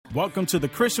Welcome to the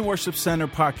Christian Worship Center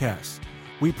podcast.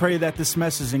 We pray that this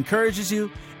message encourages you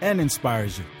and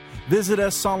inspires you. Visit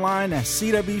us online at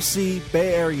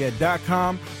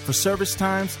cwcbayarea.com for service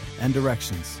times and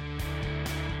directions.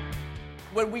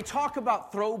 When we talk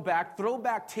about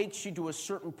throwback takes you to a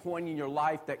certain point in your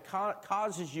life that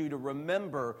causes you to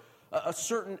remember a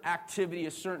certain activity,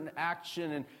 a certain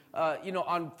action. And,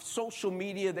 on social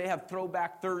media, they have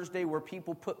Throwback Thursday where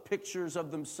people put pictures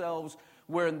of themselves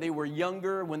when they were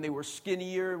younger, when they were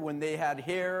skinnier, when they had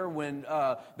hair, when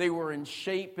they were in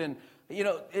shape. And,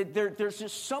 there's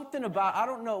just something about, I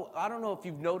don't know if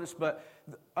you've noticed, but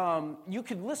you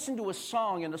could listen to a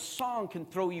song, and a song can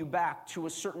throw you back to a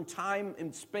certain time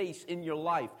and space in your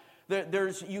life.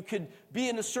 You could be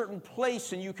in a certain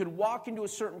place, and you could walk into a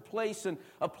certain place, and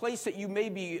a place that you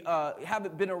maybe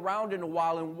haven't been around in a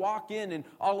while, and walk in, and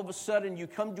all of a sudden you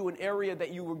come to an area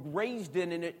that you were raised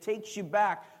in, and it takes you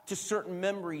back to certain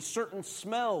memories. Certain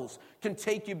smells can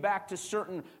take you back to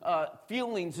certain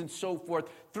feelings and so forth.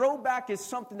 Throwback is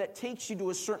something that takes you to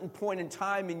a certain point in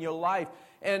time in your life.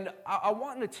 And I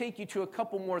want to take you to a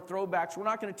couple more throwbacks. We're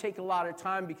not going to take a lot of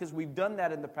time because we've done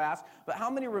that in the past. But how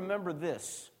many remember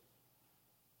this?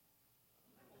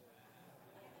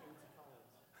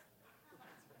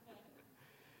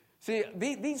 See,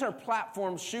 these are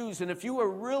platform shoes, and if you were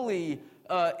really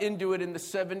into it in the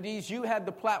 70s, you had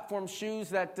the platform shoes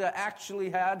that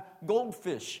actually had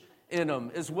goldfish in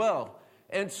them as well.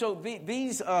 And so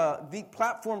the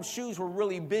platform shoes were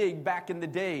really big back in the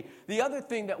day. The other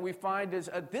thing that we find is,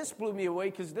 this blew me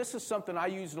away because this is something I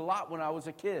used a lot when I was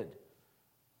a kid.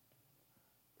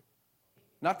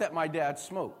 Not that my dad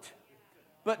smoked.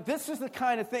 But this is the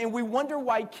kind of thing, and we wonder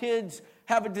why kids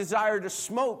have a desire to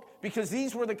smoke, because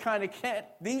these were the kind of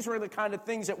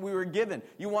things that we were given.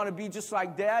 You want to be just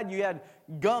like Dad? You had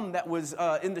gum that was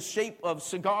in the shape of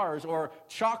cigars, or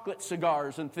chocolate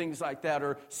cigars and things like that,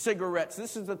 or cigarettes.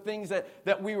 This is the things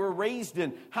that we were raised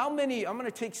in. How many, I'm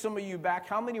going to take some of you back,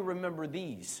 how many remember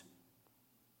these?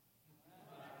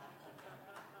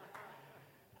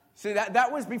 See,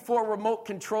 that was before remote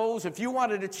controls. If you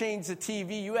wanted to change the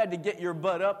TV, you had to get your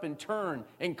butt up and turn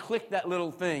and click that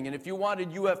little thing. And if you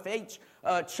wanted UFH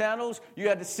channels, you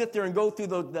had to sit there and go through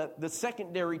the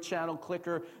secondary channel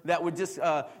clicker that would just,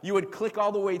 you would click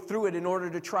all the way through it in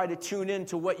order to try to tune in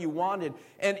to what you wanted.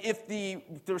 And if the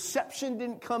reception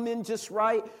didn't come in just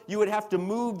right, you would have to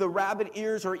move the rabbit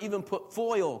ears or even put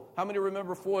foil. How many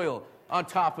remember foil on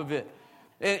top of it?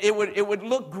 It would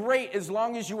look great as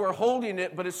long as you were holding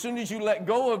it, but as soon as you let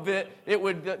go of it,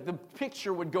 the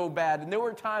picture would go bad. And there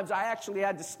were times I actually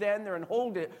had to stand there and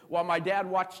hold it while my dad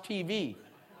watched TV.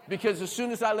 Because as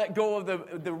soon as I let go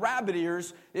of the rabbit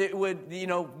ears, it would,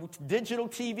 digital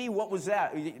TV, what was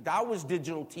that? That was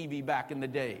digital TV back in the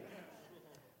day.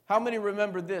 How many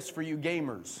remember this for you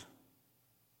gamers?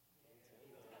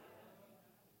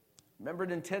 Remember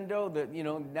Nintendo? That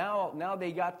now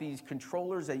they got these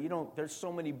controllers that there's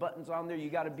so many buttons on there. You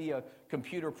got to be a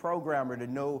computer programmer to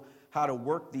know how to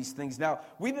work these things. Now,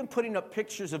 we've been putting up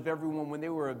pictures of everyone when they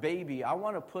were a baby. I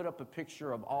want to put up a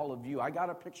picture of all of you. I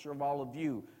got a picture of all of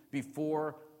you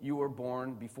before you were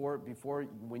born, before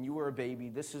when you were a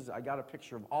baby. I got a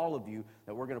picture of all of you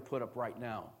that we're going to put up right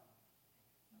now.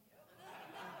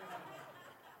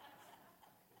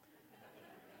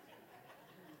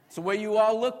 It's the way you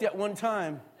all looked at one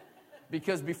time,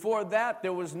 because before that,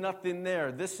 there was nothing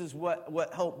there. This is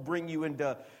what helped bring you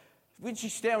into... Would you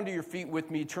stand to your feet with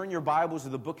me? Turn your Bibles to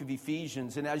the book of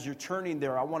Ephesians, and as you're turning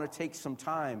there, I want to take some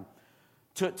time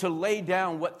to lay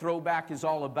down what throwback is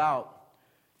all about.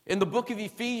 In the book of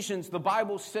Ephesians, the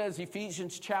Bible says,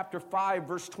 Ephesians chapter 5,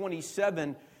 verse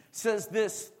 27, says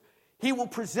this: He will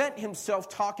present himself,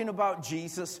 talking about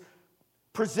Jesus,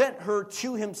 present her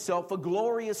to himself a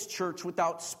glorious church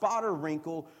without spot or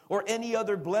wrinkle or any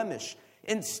other blemish.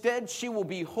 Instead, she will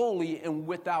be holy and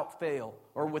without fail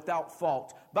or without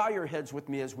fault. Bow your heads with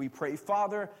me as we pray.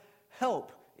 Father,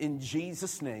 help in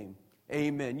Jesus' name.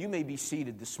 Amen. You may be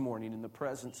seated this morning in the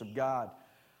presence of God.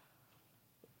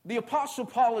 The Apostle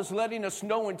Paul is letting us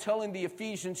know and telling the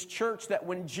Ephesians church that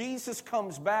when Jesus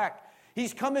comes back,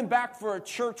 He's coming back for a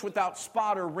church without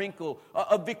spot or wrinkle,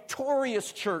 a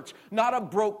victorious church, not a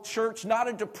broke church, not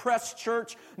a depressed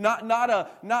church, not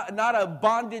a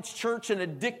bondage church, an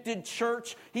addicted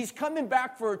church. He's coming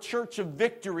back for a church of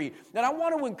victory. And I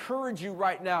want to encourage you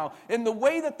right now, in the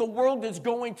way that the world is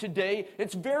going today,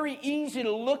 it's very easy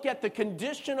to look at the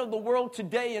condition of the world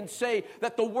today and say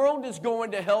that the world is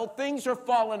going to hell, things are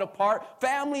falling apart,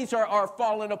 families are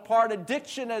falling apart,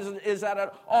 addiction is at an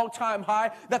all-time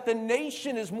high, that the nation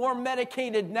nation is more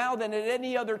medicated now than at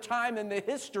any other time in the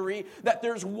history, that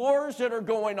there's wars that are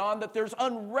going on, that there's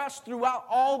unrest throughout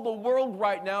all the world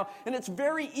right now, and it's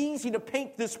very easy to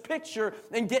paint this picture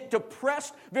and get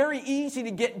depressed, very easy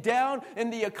to get down in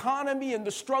the economy and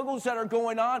the struggles that are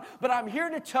going on. But I'm here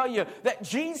to tell you that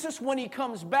Jesus, when he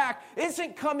comes back,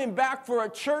 isn't coming back for a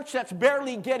church that's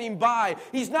barely getting by.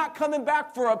 He's not coming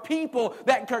back for a people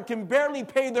that can barely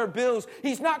pay their bills.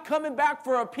 He's not coming back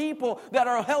for a people that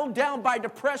are held down by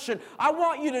depression. I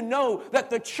want you to know that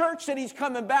the church that he's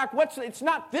coming back, it's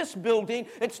not this building,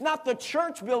 it's not the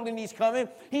church building he's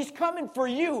coming for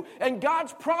you. And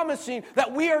God's promising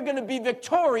that we are going to be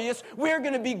victorious, we are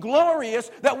going to be glorious,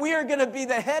 that we are going to be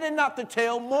the head and not the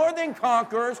tail, more than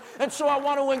conquerors. And so I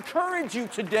want to encourage you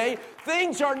today,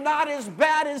 things are not as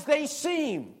bad as they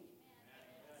seem.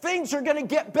 Things are going to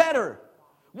get better.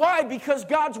 Why? Because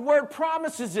God's word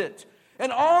promises it.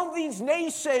 And all these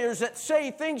naysayers that say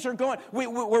things are going,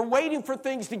 we're waiting for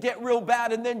things to get real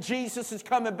bad and then Jesus is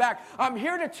coming back. I'm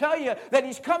here to tell you that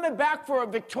he's coming back for a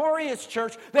victorious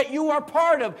church that you are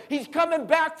part of. He's coming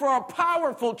back for a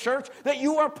powerful church that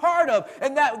you are part of.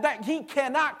 And that he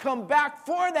cannot come back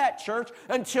for that church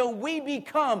until we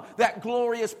become that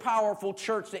glorious, powerful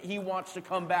church that he wants to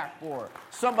come back for.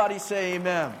 Somebody say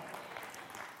amen.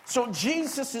 So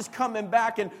Jesus is coming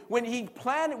back, and when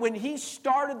he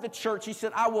started the church, he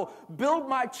said, I will build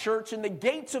my church, and the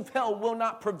gates of hell will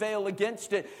not prevail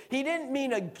against it. He didn't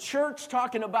mean a church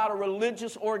talking about a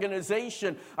religious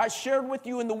organization. I shared with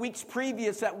you in the weeks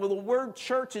previous that the word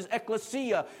church is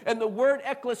ecclesia, and the word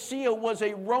ecclesia was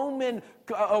a Roman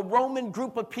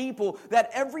group of people that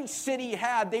every city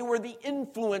had. They were the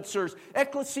influencers.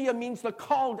 Ecclesia means the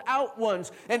called out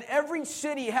ones. And every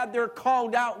city had their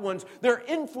called out ones, their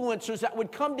influencers that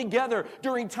would come together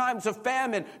during times of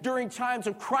famine, during times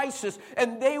of crisis.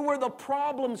 And they were the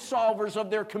problem solvers of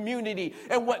their community.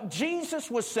 And what Jesus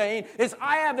was saying is,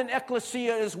 I have an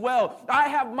ecclesia as well. I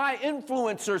have my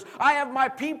influencers. I have my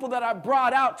people that I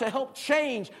brought out to help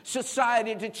change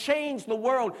society, to change the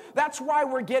world. That's why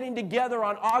we're getting together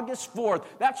on August 4th.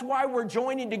 That's why we're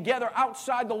joining together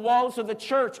outside the walls of the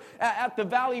church at the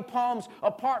Valley Palms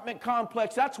apartment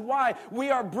complex. That's why we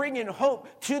are bringing hope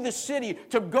to the city,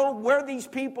 to go where these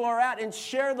people are at and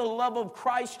share the love of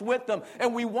Christ with them.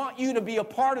 And we want you to be a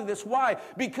part of this. Why?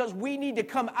 Because we need to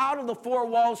come out of the four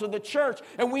walls of the church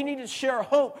and we need to share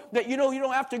hope that you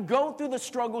don't have to go through the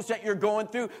struggles that you're going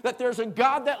through, that there's a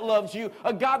God that loves you,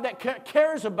 a God that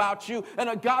cares about you, and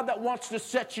a God that wants to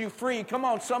set you free. Come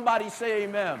on, somebody say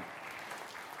amen.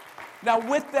 Now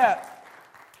with that,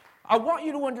 I want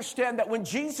you to understand that when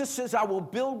Jesus says, I will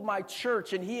build my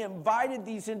church, and he invited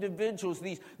these individuals,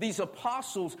 these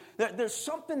apostles, there's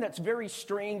something that's very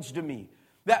strange to me.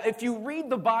 That if you read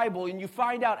the Bible and you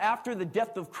find out after the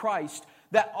death of Christ,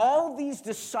 that all these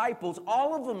disciples,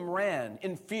 all of them ran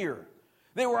in fear.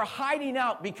 They were hiding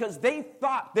out because they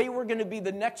thought they were going to be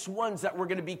the next ones that were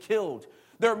going to be killed.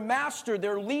 Their master,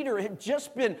 their leader, had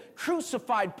just been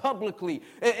crucified publicly.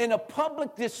 In a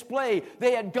public display,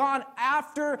 they had gone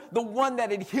after the one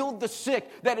that had healed the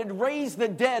sick, that had raised the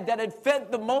dead, that had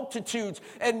fed the multitudes.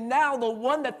 And now the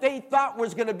one that they thought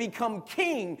was going to become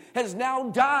king has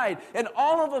now died. And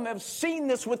all of them have seen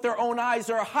this with their own eyes.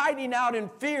 They're hiding out in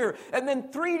fear. And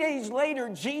then 3 days later,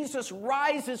 Jesus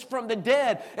rises from the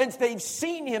dead. And they've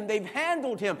seen him. They've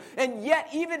handled him. And yet,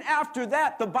 even after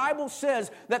that, the Bible says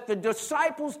that the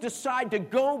disciples decide to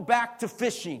go back to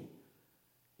fishing.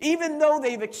 Even though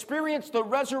they've experienced the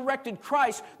resurrected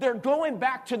Christ, they're going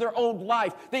back to their old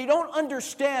life. They don't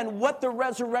understand what the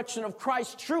resurrection of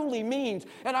Christ truly means.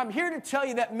 And I'm here to tell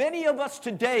you that many of us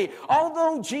today,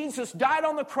 although Jesus died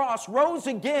on the cross, rose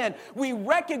again, we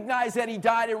recognize that he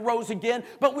died and rose again,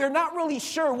 but we're not really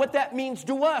sure what that means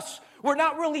to us. We're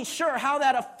not really sure how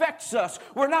that affects us.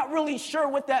 We're not really sure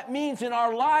what that means in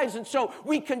our lives. And so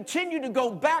we continue to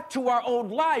go back to our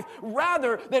old life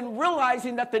rather than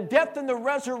realizing that the death and the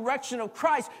resurrection of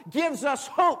Christ gives us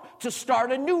hope to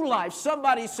start a new life.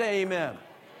 Somebody say amen.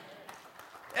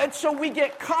 And so we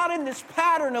get caught in this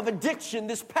pattern of addiction,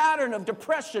 this pattern of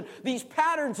depression, these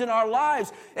patterns in our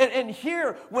lives. And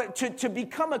here, to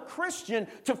become a Christian,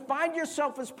 to find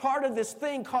yourself as part of this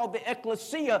thing called the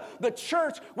ecclesia, the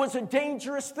church, was a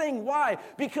dangerous thing. Why?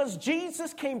 Because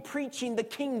Jesus came preaching the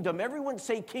kingdom. Everyone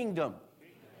say kingdom.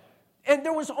 And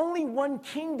there was only one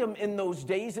kingdom in those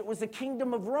days. It was the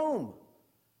kingdom of Rome.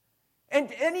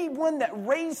 And anyone that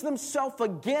raised themselves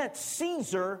against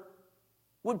Caesar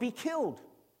would be killed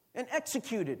and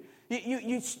executed.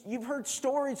 You've heard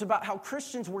stories about how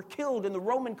Christians were killed in the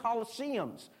Roman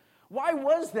Colosseums. Why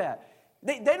was that?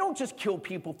 They don't just kill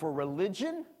people for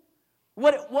religion.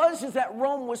 What it was is that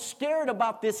Rome was scared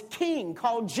about this king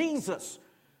called Jesus.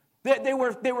 They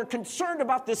were concerned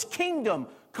about this kingdom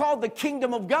called the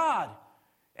kingdom of God.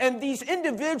 And these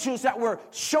individuals that were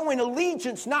showing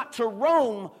allegiance not to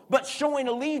Rome, but showing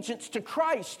allegiance to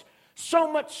Christ.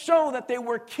 So much so that they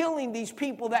were killing these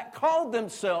people that called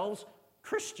themselves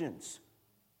Christians.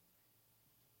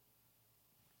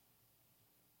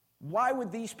 Why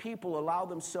would these people allow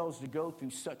themselves to go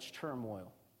through such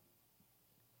turmoil?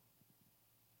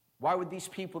 Why would these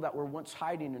people that were once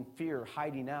hiding in fear,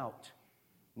 hiding out,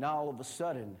 now all of a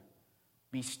sudden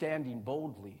be standing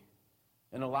boldly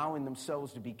and allowing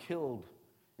themselves to be killed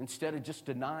instead of just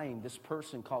denying this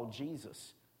person called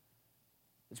Jesus?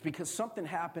 It's because something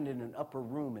happened in an upper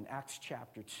room in Acts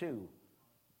chapter 2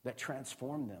 that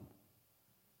transformed them.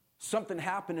 Something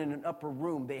happened in an upper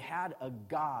room. They had a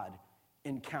God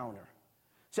encounter.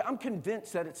 See, I'm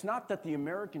convinced that it's not that the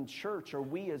American church or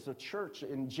we as a church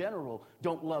in general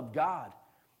don't love God.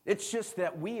 It's just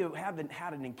that we haven't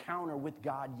had an encounter with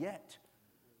God yet.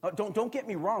 Don't get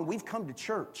me wrong. We've come to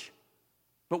church,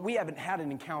 but we haven't had an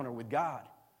encounter with God.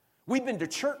 We've been to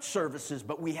church services,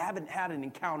 but we haven't had an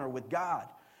encounter with God.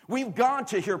 We've gone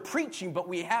to hear preaching, but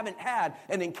we haven't had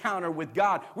an encounter with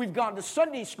God. We've gone to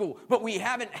Sunday school, but we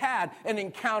haven't had an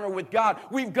encounter with God.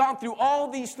 We've gone through all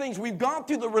these things. We've gone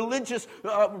through the religious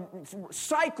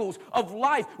cycles of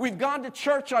life. We've gone to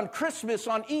church on Christmas,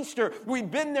 on Easter.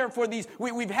 We've been there for these.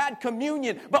 We've had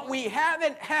communion, but we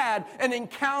haven't had an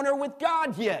encounter with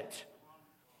God yet.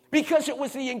 Because it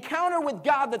was the encounter with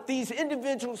God that these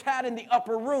individuals had in the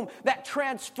upper room that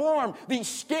transformed these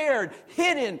scared,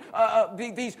 hidden,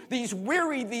 these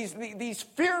weary, these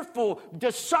fearful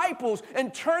disciples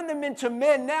and turned them into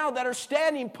men now that are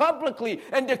standing publicly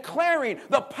and declaring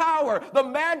the power, the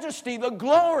majesty, the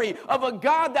glory of a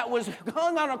God that was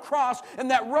hung on a cross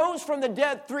and that rose from the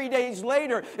dead 3 days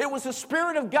later. It was the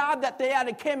Spirit of God that they had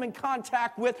to come in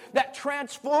contact with that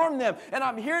transformed them. And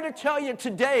I'm here to tell you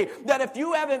today that if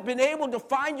you haven't been able to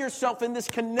find yourself in this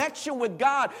connection with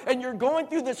God and you're going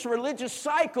through this religious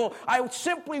cycle, I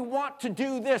simply want to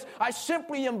do this. I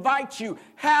simply invite you,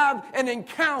 have an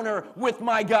encounter with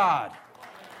my God.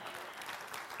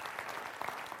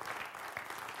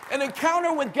 An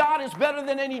encounter with God is better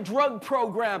than any drug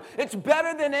program. It's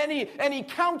better than any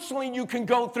counseling you can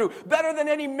go through. Better than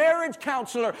any marriage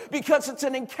counselor, because it's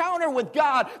an encounter with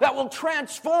God that will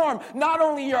transform not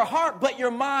only your heart but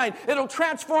your mind. It'll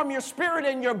transform your spirit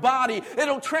and your body.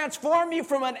 It'll transform you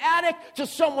from an addict to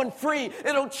someone free.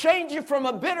 It'll change you from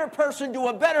a bitter person to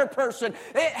a better person.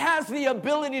 It has the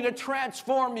ability to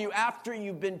transform you after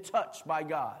you've been touched by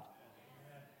God.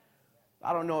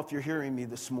 I don't know if you're hearing me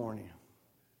this morning.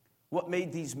 What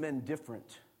made these men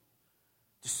different?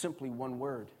 Just simply one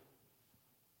word: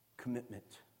 commitment.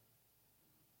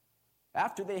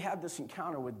 After they had this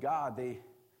encounter with God, they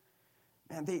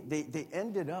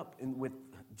ended up with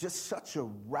just such a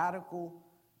radical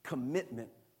commitment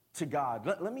to God.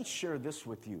 Let me share this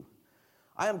with you.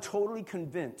 I am totally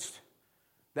convinced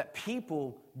that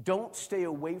people don't stay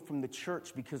away from the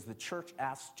church because the church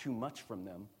asks too much from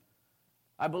them.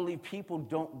 I believe people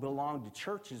don't belong to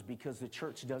churches because the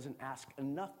church doesn't ask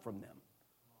enough from them.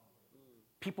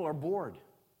 People are bored.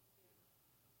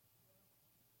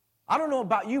 I don't know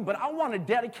about you, but I want to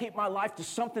dedicate my life to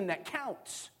something that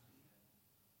counts.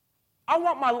 I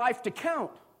want my life to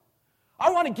count. I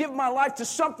want to give my life to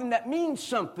something that means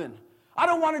something. I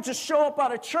don't want to just show up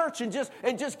at a church and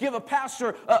just give a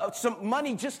pastor some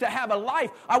money just to have a life.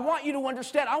 I want you to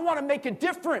understand, I want to make a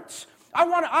difference. I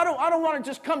don't want to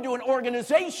just come to an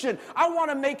organization. I want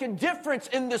to make a difference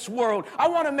in this world. I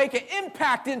want to make an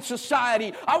impact in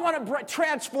society. I want to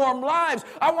transform lives.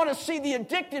 I want to see the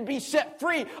addicted be set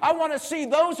free. I want to see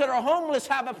those that are homeless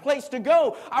have a place to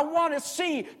go. I want to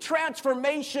see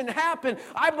transformation happen.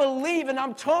 I believe and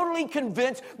I'm totally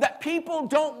convinced that people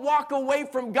don't walk away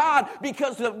from God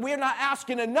because we're not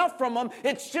asking enough from them.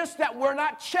 It's just that we're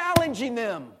not challenging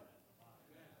them.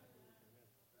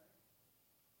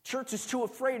 Church is too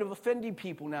afraid of offending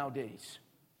people nowadays.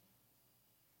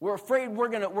 We're afraid we're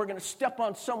gonna step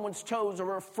on someone's toes, or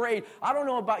we're afraid. I don't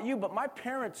know about you, but my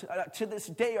parents to this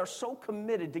day are so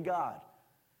committed to God.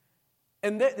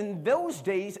 And in those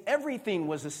days, everything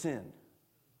was a sin.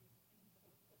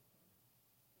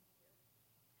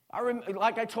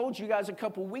 Like I told you guys a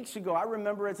couple weeks ago, I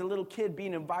remember as a little kid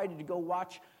being invited to go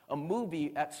watch a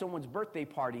movie at someone's birthday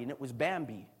party, and it was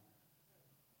Bambi.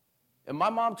 And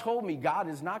my mom told me God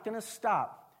is not going to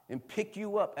stop and pick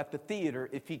you up at the theater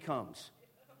if he comes.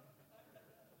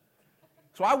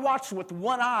 So I watched with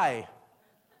one eye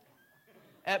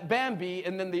at Bambi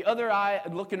and then the other eye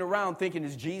looking around thinking,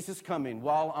 is Jesus coming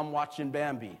while I'm watching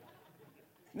Bambi?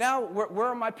 Now, where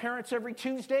are my parents every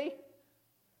Tuesday?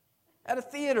 At a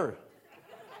theater.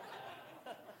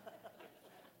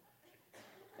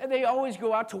 And they always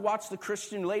go out to watch the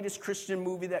latest Christian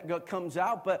movie that comes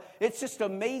out. But it's just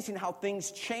amazing how things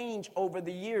change over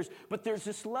the years. But there's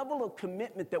this level of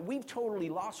commitment that we've totally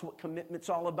lost what commitment's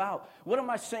all about. What am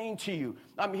I saying to you?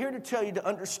 I'm here to tell you to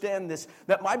understand this,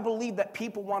 that I believe that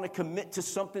people want to commit to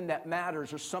something that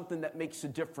matters or something that makes a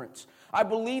difference. I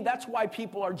believe that's why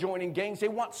people are joining gangs. They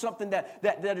want something that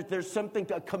there's something,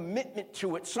 a commitment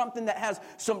to it, something that has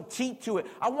some teeth to it.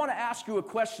 I want to ask you a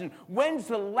question. When's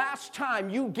the last time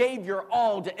you gave your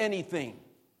all to anything?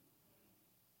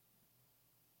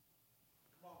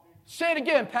 Say it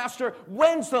again, Pastor.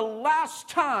 When's the last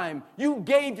time you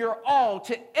gave your all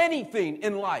to anything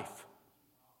in life?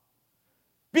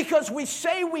 Because we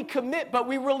say we commit, but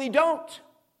we really don't.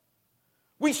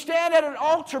 We stand at an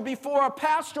altar before a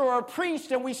pastor or a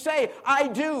priest and we say, I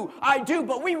do,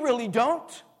 but we really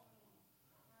don't.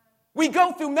 We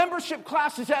go through membership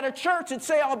classes at a church and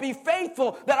say, I'll be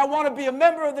faithful, that I want to be a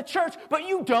member of the church, but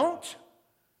you don't.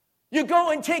 You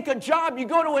go and take a job, you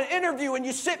go to an interview and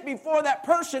you sit before that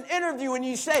person interview and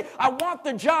you say, I want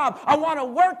the job, I want to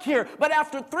work here. But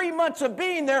after 3 months of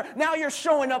being there, now you're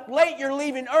showing up late, you're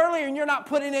leaving early, and you're not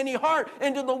putting any heart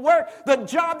into the work. The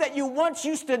job that you once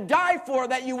used to die for,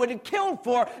 that you would have killed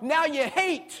for, now you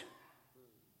hate.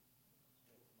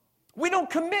 We don't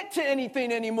commit to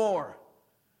anything anymore.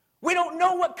 We don't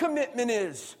know what commitment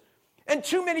is. And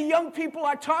too many young people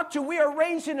I talk to, we are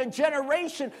raising a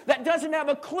generation that doesn't have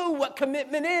a clue what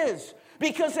commitment is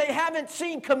because they haven't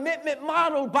seen commitment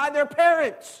modeled by their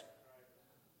parents.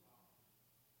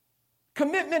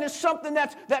 Commitment is something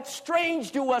that's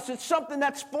strange to us. It's something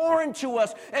that's foreign to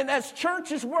us. And as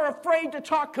churches, we're afraid to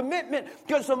talk commitment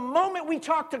because the moment we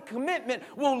talk to commitment,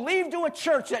 we'll leave to a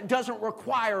church that doesn't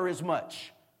require as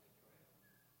much.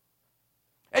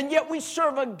 And yet we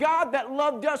serve a God that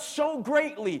loved us so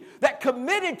greatly, that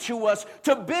committed to us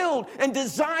to build and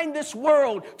design this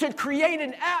world, to create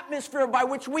an atmosphere by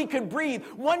which we could breathe.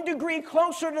 1 degree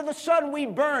closer to the sun,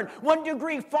 we'd burn. 1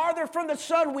 degree farther from the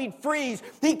sun, we'd freeze.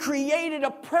 He created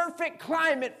a perfect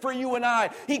climate for you and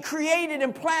I. He created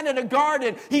and planted a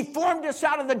garden. He formed us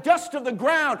out of the dust of the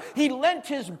ground. He lent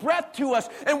His breath to us.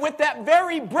 And with that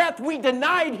very breath, we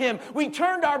denied Him. We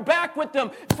turned our back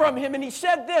from Him. And He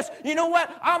said this, you know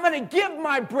what? I'm going to give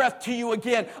my breath to you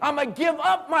again. I'm going to give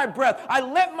up my breath. I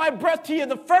lent my breath to you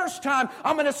the first time.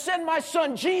 I'm going to send my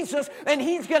son Jesus, and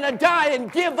He's going to die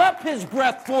and give up His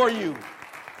breath for you.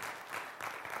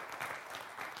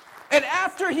 And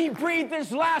after He breathed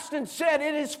His last and said,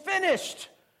 it is finished,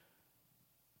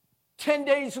 10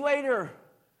 days later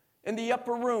in the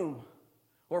upper room,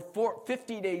 or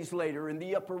 50 days later in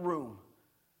the upper room,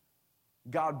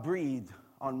 God breathed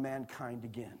on mankind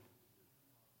again.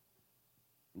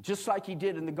 Just like He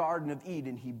did in the Garden of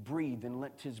Eden, He breathed and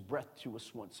lent His breath to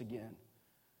us once again.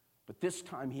 But this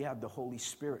time He had the Holy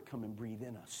Spirit come and breathe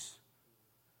in us.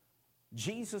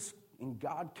 Jesus and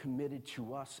God committed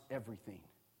to us everything.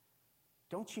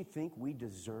 Don't you think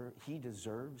He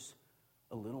deserves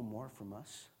a little more from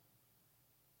us?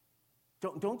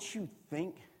 Don't you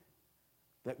think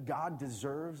that God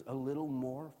deserves a little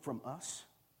more from us?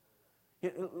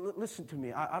 Listen to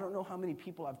me. I don't know how many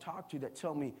people I've talked to that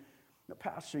tell me,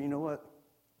 Pastor, you know what?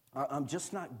 I'm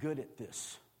just not good at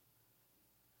this.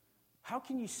 How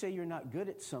can you say you're not good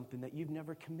at something that you've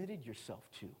never committed yourself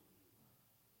to?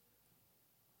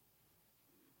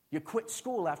 You quit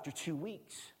school after 2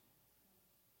 weeks.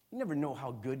 You never know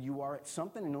how good you are at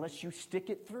something unless you stick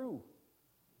it through.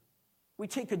 We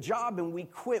take a job and we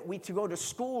quit. We go to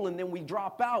school and then we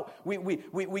drop out.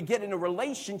 We get in a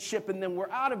relationship and then we're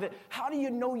out of it. How do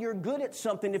you know you're good at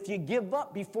something if you give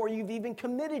up before you've even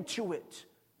committed to it?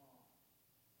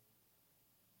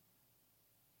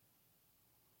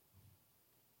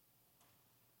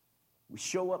 We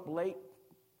show up late,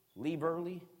 leave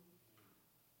early.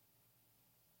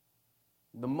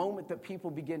 The moment that people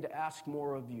begin to ask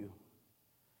more of you,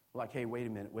 like, hey, wait a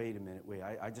minute,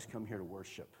 I just come here to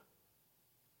worship.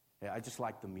 Hey, I just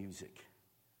like the music.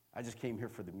 I just came here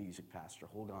for the music, Pastor.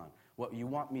 Hold on. What you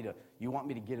want me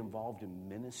to get involved in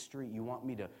ministry? You want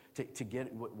me to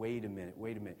get? Wait a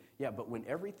minute. Yeah, but when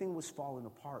everything was falling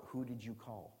apart, who did you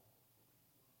call?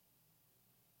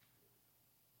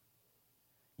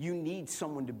 You need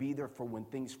someone to be there for when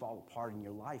things fall apart in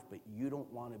your life, but you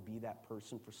don't want to be that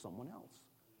person for someone else.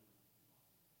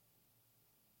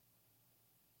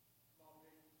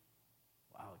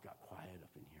 Wow, it got quiet up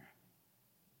in here.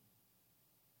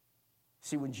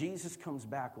 See, when Jesus comes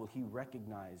back, will He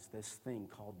recognize this thing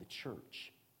called the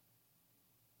church?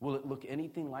 Will it look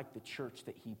anything like the church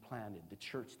that he planted, the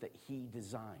church that he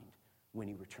designed when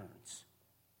he returns?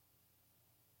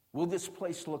 Will this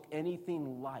place look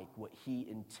anything like what he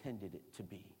intended it to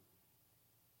be?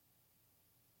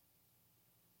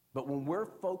 But when we're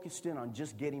focused in on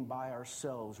just getting by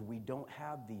ourselves, we don't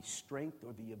have the strength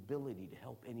or the ability to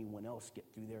help anyone else get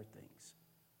through their things.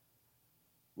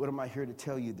 What am I here to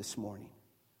tell you this morning?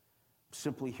 I'm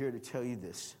simply here to tell you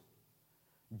this.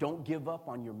 Don't give up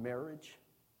on your marriage.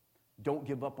 Don't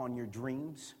give up on your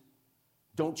dreams.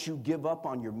 Don't you give up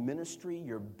on your ministry,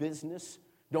 your business.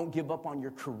 Don't give up on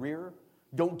your career.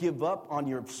 Don't give up on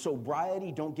your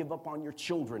sobriety. Don't give up on your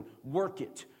children. Work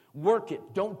it. Work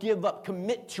it. Don't give up.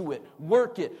 Commit to it.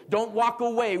 Work it. Don't walk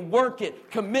away. Work it.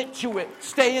 Commit to it.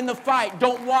 Stay in the fight.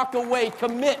 Don't walk away.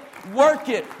 Commit. Work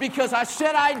it. Because I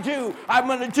said I do. I'm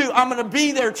going to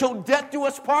be there till death do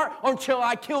us part or until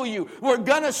I kill you. We're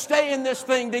going to stay in this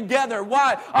thing together.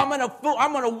 Why? I'm going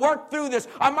to work through this.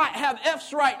 I might have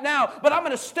F's right now, but I'm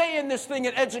going to stay in this thing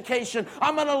in education.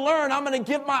 I'm going to learn. I'm going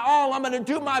to give my all. I'm going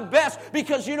to do my best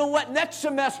because you know what? Next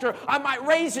semester, I might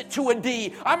raise it to a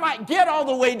D. I might get all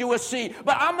the way to a C,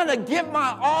 but I'm going to give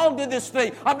my all to this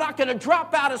thing. I'm not going to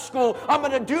drop out of school. I'm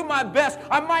going to do my best.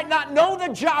 I might not know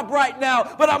the job right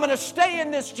now, but I'm going to stay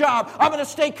in this job. I'm going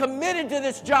to stay committed to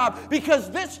this job because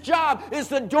this job is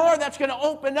the door that's going to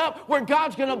open up where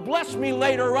God's going to bless me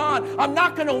later on. I'm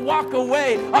not going to walk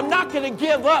away. I'm not going to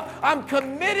give up. I'm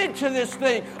committed to this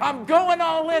thing. I'm going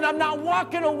all in. I'm not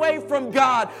walking away from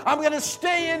God. I'm going to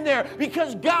stay in there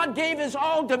because God gave his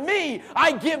all to me.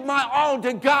 I give my all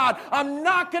to God. I'm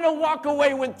not going to walk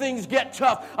away when things get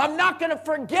tough. I'm not going to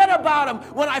forget about him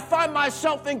when I find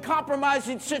myself in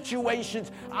compromising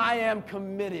situations. I am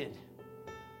committed.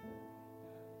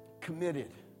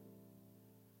 Committed.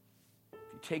 If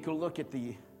you take a look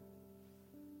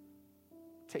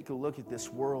at this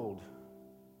world,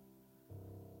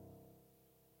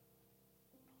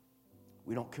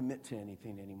 we don't commit to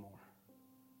anything anymore.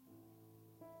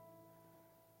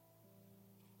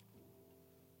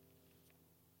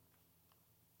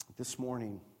 This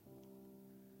morning,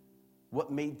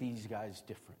 what made these guys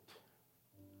different?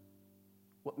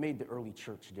 What made the early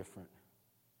church different?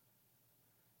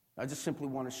 I just simply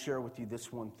want to share with you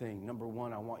this one thing. Number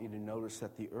one, I want you to notice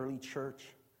that the early church,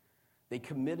 they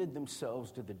committed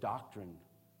themselves to the doctrine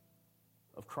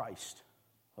of Christ,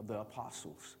 of the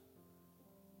apostles.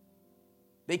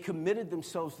 They committed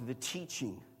themselves to the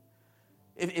teaching.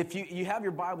 If you have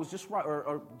your Bibles, just write,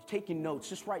 or taking notes,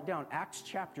 just write down Acts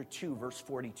chapter 2, verse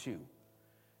 42.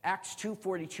 Acts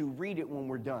 2:42, read it when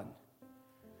we're done.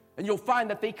 And you'll find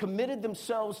that they committed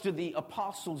themselves to the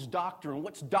apostles' doctrine.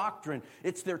 What's doctrine?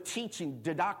 It's their teaching,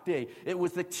 didacte. It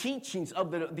was the teachings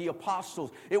of the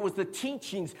apostles. It was the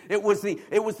teachings. It was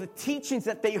the teachings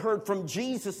that they heard from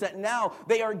Jesus that now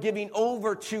they are giving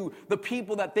over to the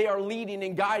people that they are leading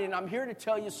and guiding. I'm here to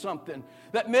tell you something,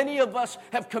 that many of us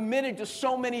have committed to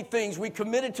so many things. We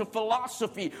committed to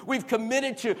philosophy. We've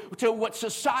committed to what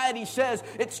society says.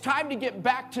 It's time to get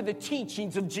back to the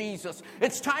teachings of Jesus.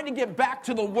 It's time to get back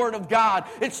to the Word of God.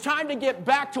 It's time to get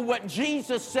back to what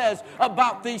Jesus says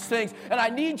about these things. And I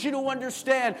need you to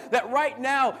understand that right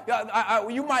now,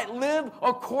 you might live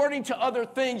according to other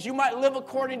things. You might live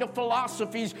according to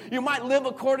philosophies. You might live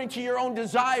according to your own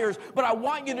desires. But I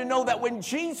want you to know that when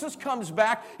Jesus comes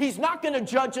back, he's not going to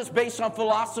judge us based on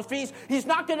philosophies. He's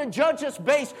not going to judge us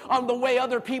based on the way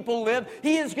other people live.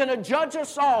 He is going to judge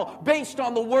us all based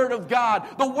on the Word of God.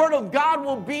 The Word of God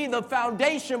will be the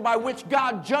foundation by which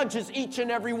God judges each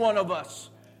and every one of us.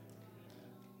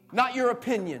 Not your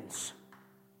opinions.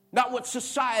 Not what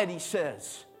society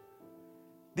says.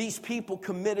 These people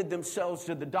committed themselves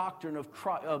to the doctrine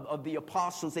of the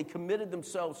apostles. They committed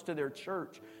themselves to their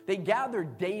church. They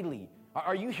gathered daily.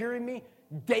 Are you hearing me?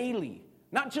 Daily.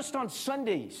 Not just on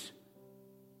Sundays.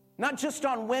 Not just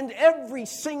on Wednesday, every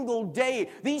single day.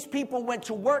 These people went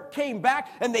to work, came back,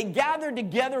 and they gathered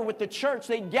together with the church.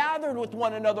 They gathered with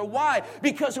one another. Why?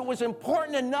 Because it was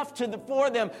important enough for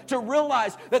them to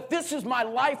realize that this is my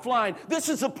lifeline. This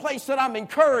is a place that I'm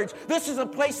encouraged. This is a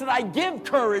place that I give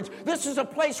courage. This is a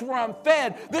place where I'm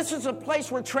fed. This is a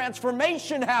place where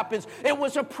transformation happens. It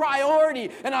was a priority.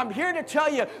 And I'm here to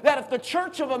tell you that if the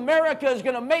Church of America is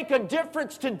going to make a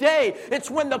difference today,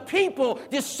 it's when the people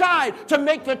decide to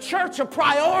make the church a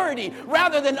priority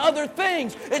rather than other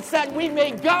things. It's that we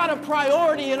make God a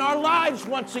priority in our lives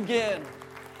once again.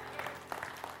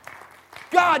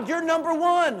 God, you're number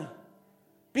one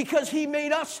because he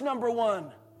made us number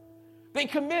one. They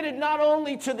committed not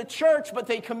only to the church, but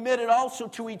they committed also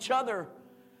to each other.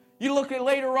 You look at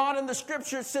later on in the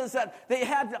scripture, it says that they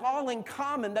had all in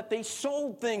common, that they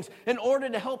sold things in order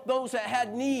to help those that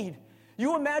had need.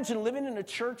 You imagine living in a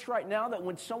church right now that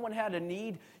when someone had a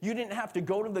need, you didn't have to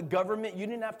go to the government, you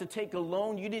didn't have to take a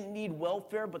loan, you didn't need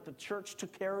welfare, but the church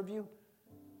took care of you?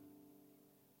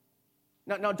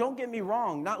 Now, don't get me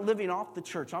wrong, not living off the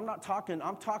church. I'm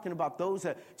talking about those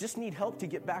that just need help to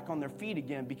get back on their feet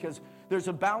again, because there's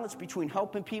a balance between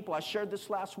helping people. I shared this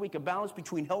last week, a balance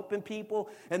between helping people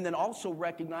and then also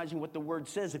recognizing what the word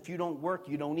says. If you don't work,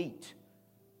 you don't eat.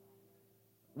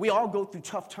 We all go through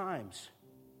tough times,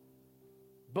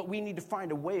 but we need to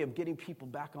find a way of getting people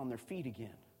back on their feet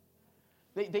again.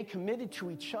 They committed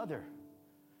to each other.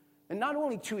 And not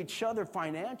only to each other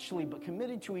financially, but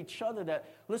committed to each other that,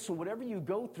 listen, whatever you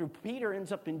go through, Peter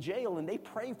ends up in jail and they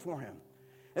pray for him.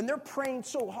 And they're praying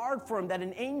so hard for him that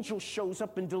an angel shows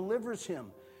up and delivers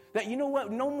him. That, you know what,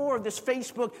 no more of this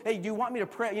Facebook, hey, do you want me to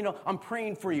pray? You know, I'm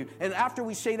praying for you. And after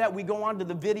we say that, we go on to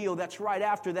the video that's right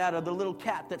after that of the little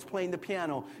cat that's playing the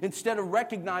piano. Instead of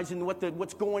recognizing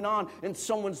what's going on in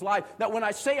someone's life, that when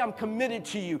I say I'm committed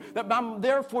to you, that I'm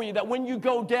there for you, that when you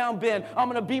go down, Ben, I'm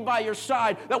going to be by your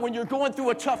side, that when you're going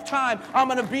through a tough time, I'm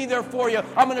going to be there for you.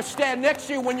 I'm going to stand next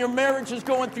to you when your marriage is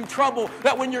going through trouble,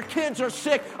 that when your kids are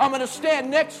sick, I'm going to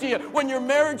stand next to you. When your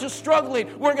marriage is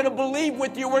struggling, we're going to believe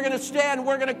with you. We're going to stand,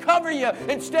 we're going to cover you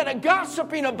instead of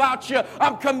gossiping about you.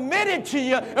 I'm committed to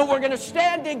you, and we're going to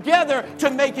stand together to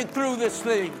make it through this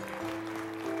thing.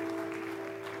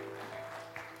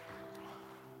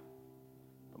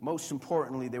 But most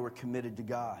importantly, they were committed to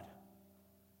God.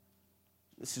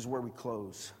 This is where we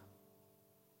close.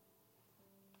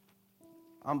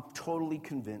 I'm totally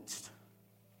convinced.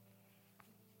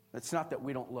 It's not that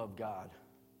we don't love God.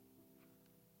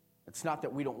 It's not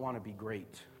that we don't want to be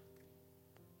great.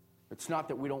 It's not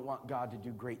that we don't want God to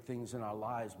do great things in our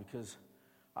lives, because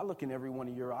I look in every one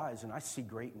of your eyes and I see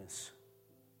greatness.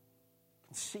 I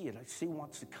can see it. I see it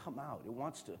wants to come out. It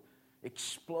wants to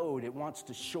explode. It wants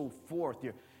to show forth.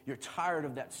 You're tired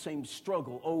of that same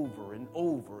struggle over and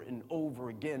over and over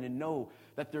again, and know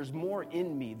that there's more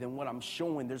in me than what I'm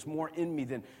showing. There's more in me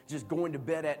than just going to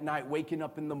bed at night, waking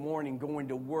up in the morning, going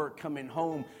to work, coming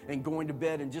home, and going to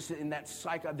bed, and just in that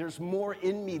cycle. There's more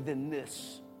in me than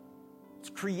this. It's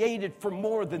created for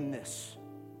more than this.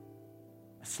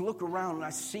 I just look around and I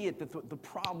see it. That the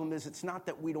problem is, it's not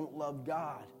that we don't love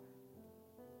God.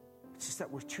 It's just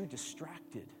that we're too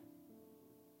distracted.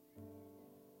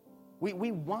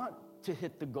 We want to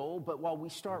hit the goal, but while we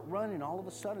start running, all of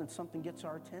a sudden something gets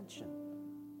our attention.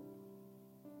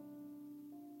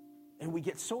 And we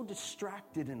get so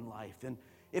distracted in life. And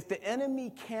if the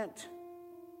enemy can't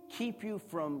keep you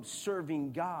from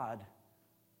serving God,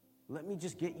 let me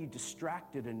just get you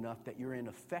distracted enough that you're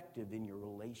ineffective in your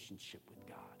relationship with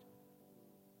God.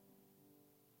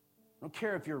 I don't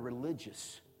care if you're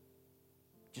religious.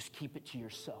 Just keep it to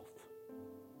yourself.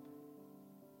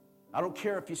 I don't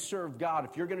care if you serve God.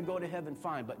 If you're going to go to heaven,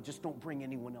 fine, but just don't bring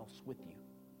anyone else with you.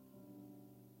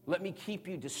 Let me keep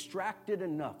you distracted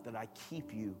enough that I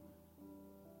keep you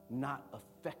not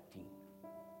affecting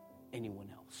anyone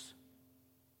else.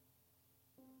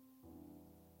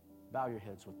 Bow your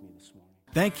heads with me this morning.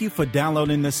 Thank you for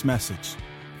downloading this message.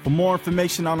 For more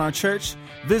information on our church,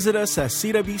 visit us at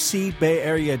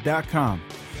cwcbayarea.com.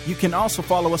 You can also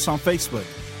follow us on Facebook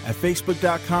at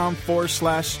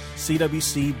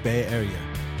facebook.com/CWC Bay Area.